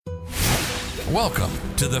Welcome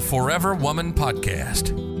to the Forever Woman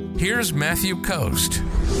Podcast. Here's Matthew Coast.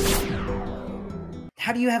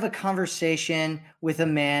 How do you have a conversation with a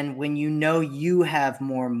man when you know you have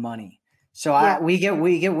more money? So we get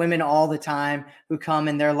women all the time who come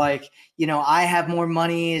and they're like, I have more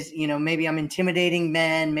money. Maybe I'm intimidating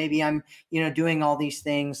men. Maybe I'm, doing all these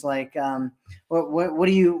things. Like, what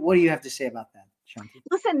do you have to say about that, Shanti?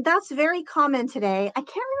 Listen, that's very common today. I can't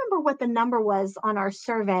remember what the number was on our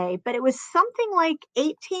survey, but it was something like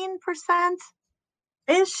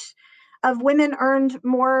 18%-ish of women earned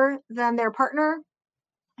more than their partner.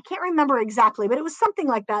 I can't remember exactly, but it was something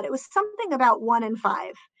like that. It was something about 1 in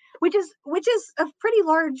 5. Which is a pretty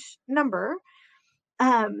large number,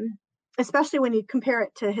 especially when you compare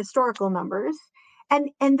it to historical numbers.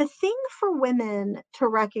 And the thing for women to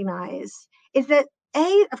recognize is that,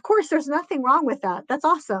 of course, there's nothing wrong with that. That's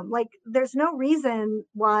awesome. Like, there's no reason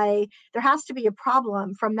why there has to be a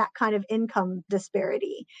problem from that kind of income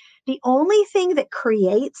disparity. The only thing that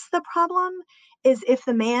creates the problem is if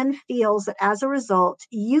the man feels that as a result,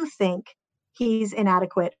 you think he's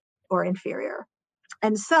inadequate or inferior.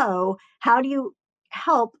 And so how do you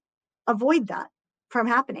help avoid that from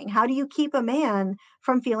happening? How do you keep a man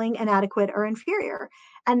from feeling inadequate or inferior?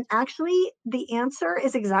 And actually, the answer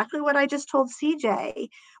is exactly what I just told CJ,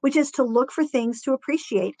 which is to look for things to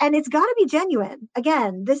appreciate. And it's got to be genuine.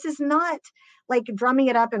 Again, this is not like drumming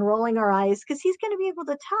it up and rolling our eyes because he's going to be able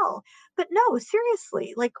to tell. But no,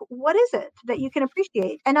 seriously, like, what is it that you can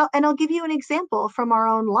appreciate? And I'll give you an example from our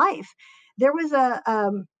own life. There was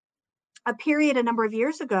a period a number of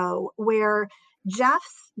years ago where Jeff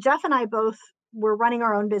and I both were running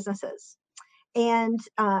our own businesses, and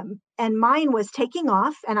mine was taking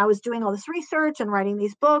off, and I was doing all this research and writing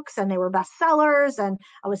these books, and they were bestsellers, and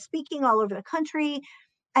I was speaking all over the country.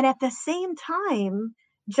 And at the same time,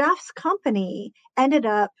 Jeff's company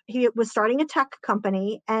he was starting a tech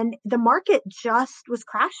company, and the market just was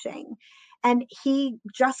crashing. And he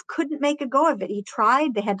just couldn't make a go of it. He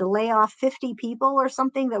tried. They had to lay off 50 people or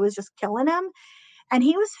something that was just killing him. And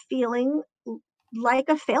he was feeling like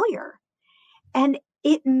a failure. And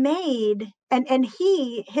it made,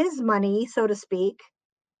 his money, so to speak,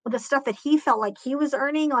 the stuff that he felt like he was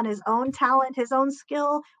earning on his own talent, his own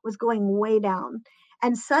skill, was going way down.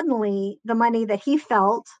 And suddenly the money that he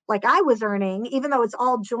felt like I was earning, even though it's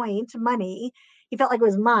all joint money, he felt like it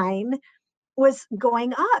was mine, was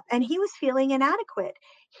going up, and he was feeling inadequate.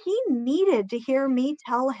 He needed to hear me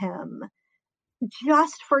tell him,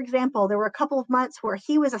 just for example, there were a couple of months where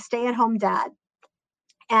he was a stay-at-home dad,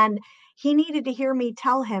 and he needed to hear me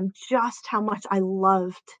tell him just how much I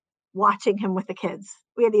loved watching him with the kids.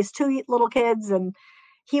 We had these 2 little kids, and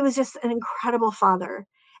he was just an incredible father.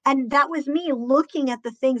 And that was me looking at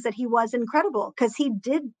the things that he was incredible, because he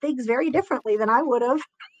did things very differently than I would have.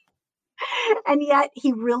 And yet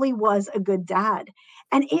he really was a good dad.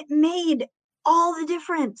 And it made all the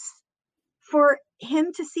difference for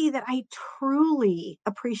him to see that I truly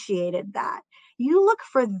appreciated that. You look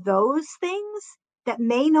for those things that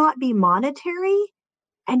may not be monetary,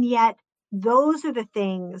 and yet those are the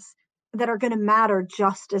things that are going to matter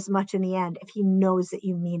just as much in the end if he knows that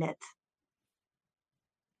you mean it.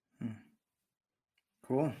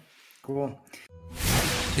 Cool.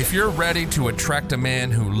 If you're ready to attract a man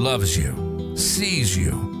who loves you, sees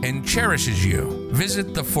you, and cherishes you,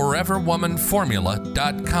 visit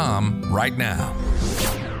theforeverwomanformula.com right now.